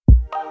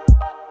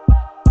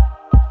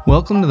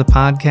Welcome to the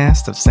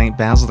podcast of St.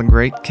 Basil the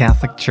Great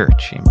Catholic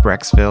Church in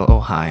Brecksville,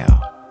 Ohio,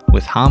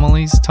 with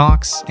homilies,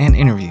 talks, and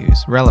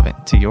interviews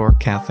relevant to your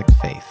Catholic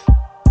faith.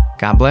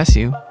 God bless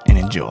you and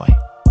enjoy.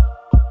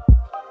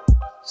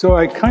 So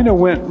I kind of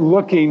went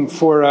looking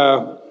for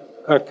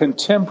a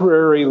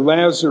contemporary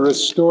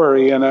Lazarus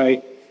story, and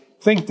I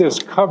think this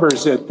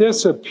covers it.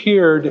 This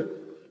appeared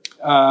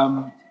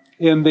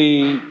in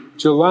the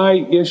July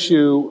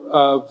issue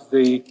of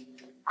the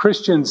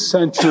Christian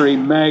Century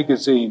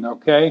magazine,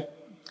 okay?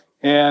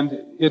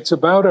 And it's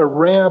about a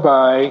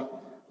rabbi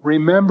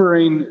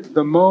remembering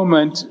the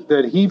moment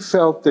that he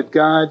felt that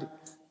God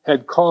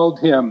had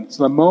called him. It's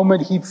the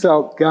moment he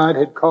felt God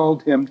had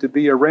called him to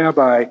be a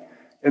rabbi.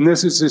 And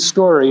this is his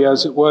story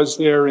as it was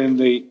there in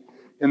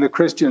the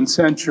Christian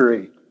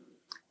Century.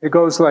 It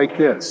goes like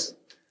this.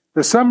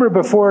 The summer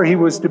before he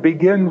was to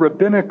begin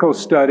rabbinical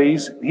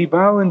studies, he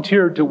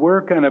volunteered to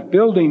work on a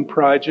building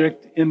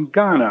project in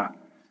Ghana.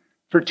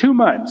 For 2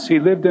 months, he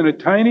lived in a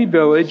tiny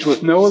village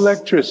with no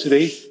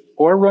electricity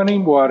or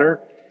running water.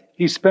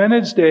 He spent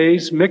his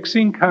days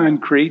mixing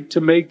concrete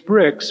to make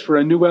bricks for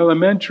a new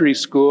elementary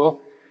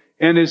school,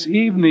 and his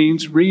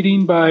evenings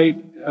reading by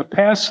a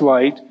pass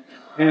light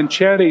and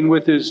chatting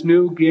with his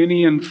new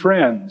Ghanaian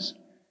friends.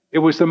 It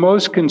was the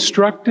most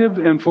constructive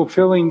and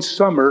fulfilling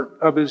summer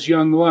of his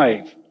young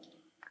life.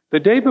 The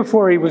day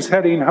before he was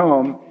heading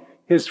home,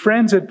 his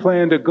friends had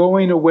planned a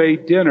going-away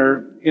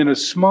dinner in a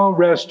small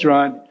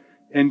restaurant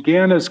in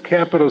Ghana's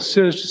capital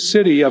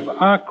city of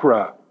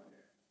Accra.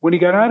 When he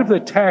got out of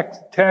the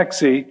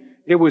taxi,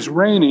 it was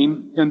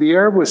raining and the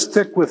air was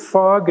thick with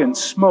fog and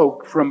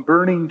smoke from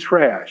burning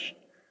trash.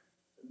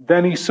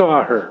 Then he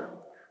saw her,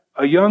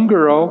 a young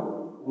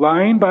girl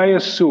lying by a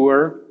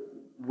sewer,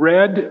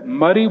 red,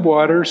 muddy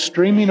water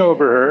streaming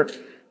over her,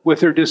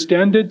 with her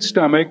distended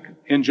stomach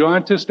and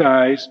jaundiced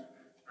eyes,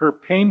 her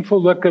painful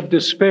look of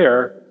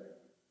despair.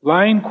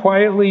 Lying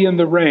quietly in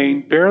the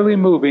rain, barely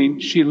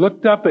moving, she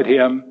looked up at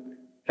him,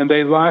 and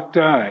they locked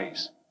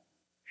eyes.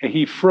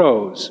 He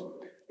froze.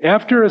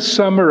 After a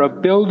summer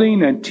of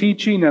building and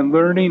teaching and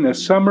learning, a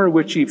summer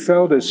which he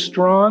felt as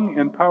strong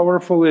and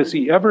powerful as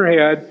he ever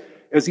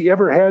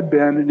had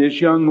been in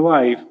his young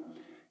life,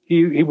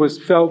 he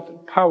was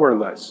felt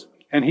powerless.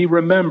 And he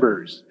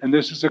remembers, and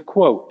this is a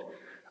quote,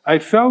 "I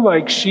felt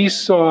like she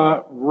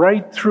saw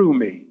right through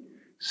me.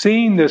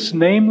 Seeing this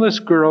nameless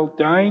girl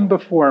dying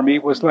before me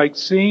was like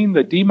seeing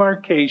the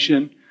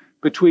demarcation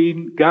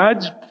between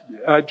God's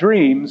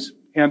dreams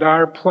and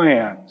our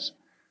plans.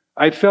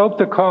 I felt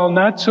the call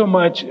not so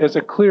much as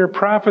a clear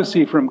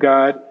prophecy from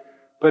God,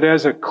 but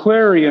as a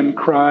clarion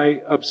cry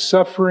of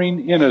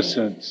suffering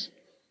innocence.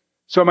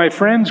 So my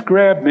friends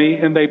grabbed me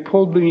and they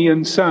pulled me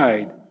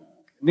inside.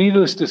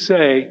 Needless to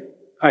say,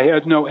 I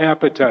had no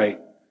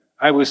appetite.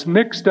 I was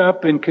mixed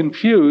up and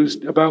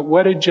confused about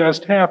what had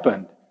just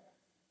happened.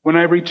 When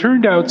I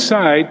returned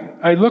outside,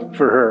 I looked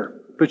for her,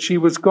 but she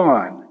was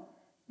gone.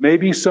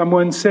 Maybe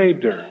someone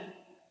saved her.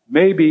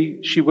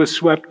 Maybe she was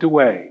swept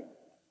away.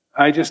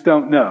 I just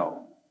don't know.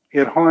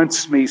 It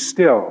haunts me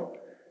still.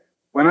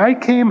 When I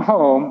came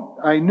home,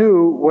 I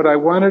knew what I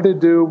wanted to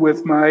do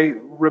with my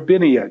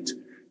rabbiniate,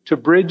 to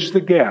bridge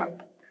the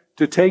gap,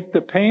 to take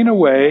the pain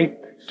away,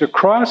 to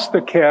cross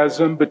the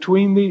chasm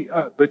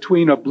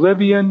between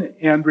oblivion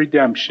and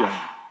redemption."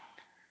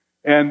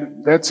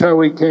 And that's how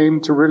he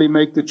came to really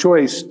make the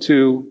choice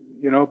to,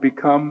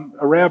 become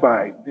a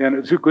rabbi. And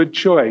it's a good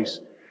choice.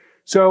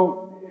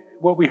 So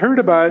what we heard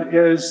about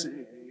is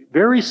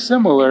very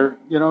similar,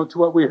 to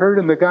what we heard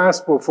in the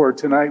gospel for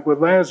tonight with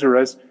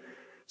Lazarus.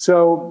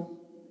 So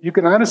you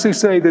can honestly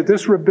say that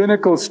this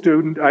rabbinical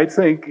student, I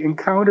think,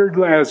 encountered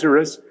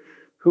Lazarus,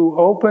 who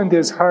opened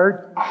his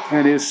heart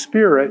and his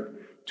spirit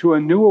to a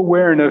new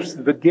awareness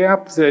of the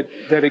gap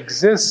that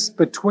exists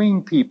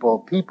between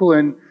people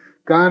in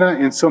Ghana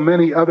and so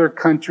many other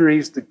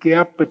countries, the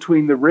gap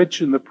between the rich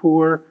and the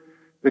poor,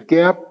 the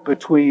gap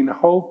between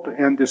hope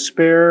and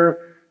despair,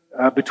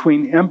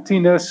 between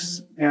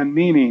emptiness and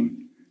meaning.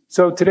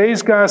 So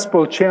today's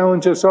gospel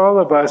challenges all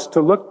of us to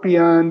look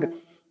beyond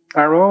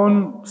our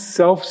own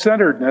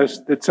self-centeredness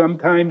that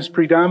sometimes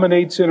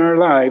predominates in our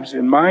lives,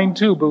 and mine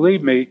too,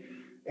 believe me,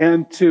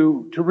 and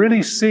to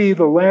really see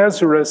the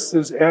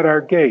Lazaruses at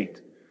our gate.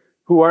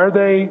 Who are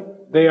they?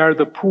 They are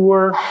the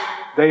poor,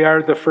 they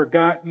are the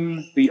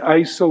forgotten, the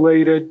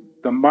isolated,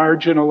 the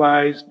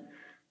marginalized.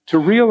 To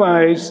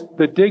realize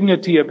the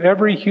dignity of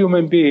every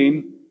human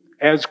being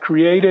as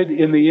created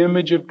in the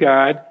image of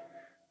God,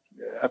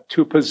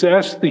 to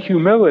possess the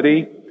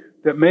humility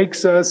that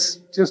makes us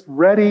just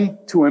ready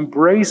to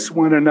embrace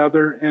one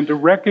another and to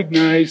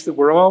recognize that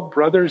we're all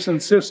brothers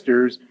and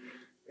sisters.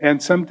 And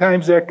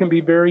sometimes that can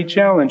be very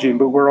challenging,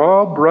 but we're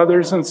all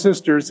brothers and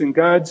sisters in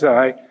God's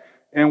eye,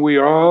 and we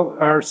all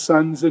are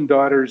sons and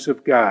daughters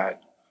of God.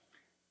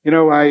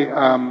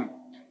 I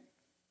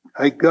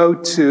go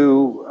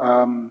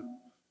to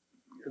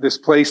this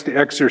place to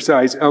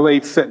exercise, LA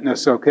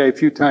Fitness, a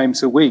few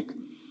times a week.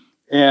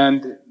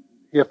 And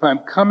if I'm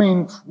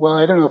coming,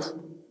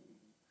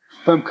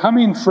 if I'm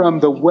coming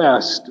from the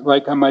west,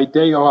 like on my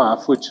day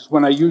off, which is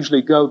when I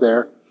usually go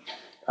there,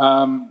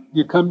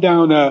 You come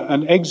down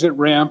an exit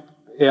ramp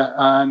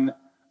on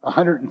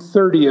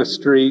 130th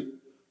Street,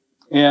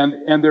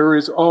 and there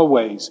is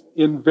always,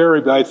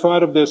 invariably, I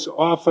thought of this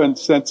often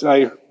since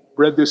I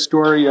read the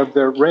story of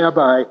the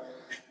rabbi,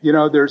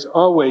 there's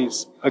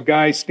always a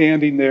guy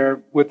standing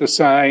there with a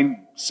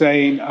sign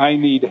saying, "I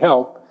need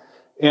help."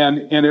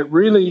 And it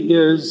really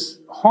is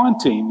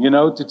haunting,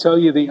 to tell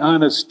you the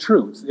honest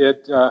truth.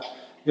 I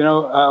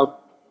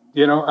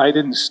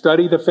didn't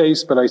study the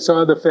face, but I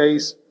saw the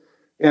face.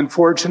 And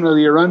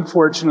fortunately or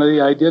unfortunately,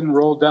 I didn't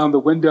roll down the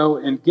window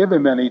and give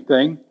him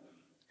anything.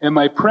 And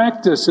my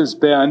practice has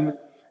been,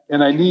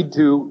 and I need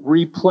to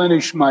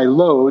replenish my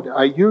load,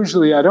 I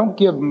don't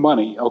give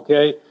money,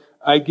 okay?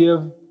 I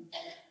give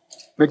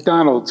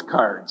McDonald's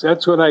cards.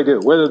 That's what I do.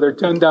 Whether they're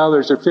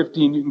 $10 or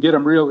 $15, you can get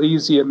them real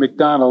easy at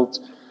McDonald's.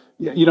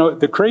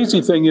 The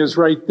crazy thing is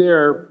right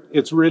there,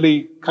 it's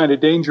really kind of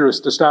dangerous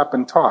to stop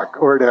and talk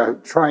or to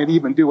try and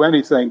even do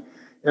anything.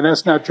 And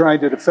that's not trying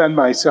to defend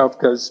myself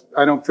because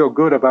I don't feel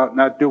good about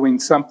not doing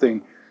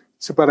something.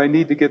 But I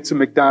need to get some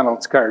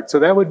McDonald's cards. So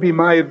that would be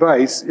my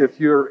advice. If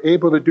you're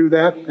able to do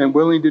that and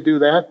willing to do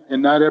that,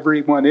 and not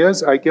everyone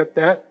is, I get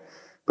that.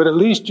 But at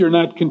least you're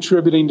not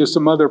contributing to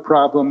some other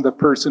problem the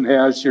person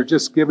has. You're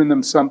just giving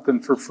them something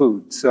for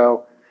food.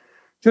 So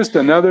just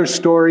another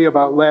story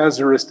about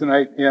Lazarus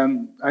tonight.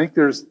 And I think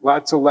there's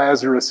lots of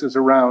Lazaruses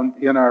around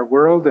in our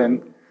world,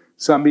 and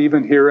some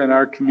even here in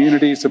our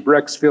communities of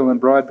Brecksville and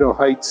Broadville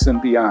Heights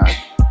and beyond.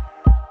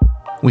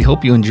 We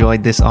hope you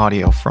enjoyed this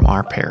audio from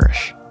our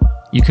parish.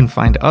 You can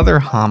find other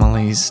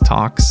homilies,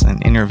 talks,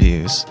 and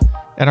interviews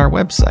at our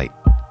website,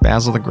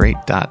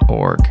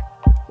 basilthegreat.org,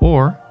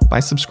 or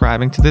by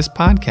subscribing to this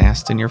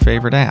podcast in your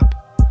favorite app.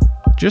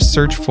 Just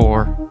search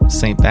for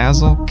St.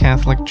 Basil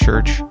Catholic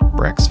Church,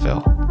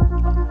 Brecksville.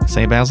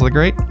 St. Basil the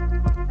Great,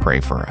 pray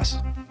for us.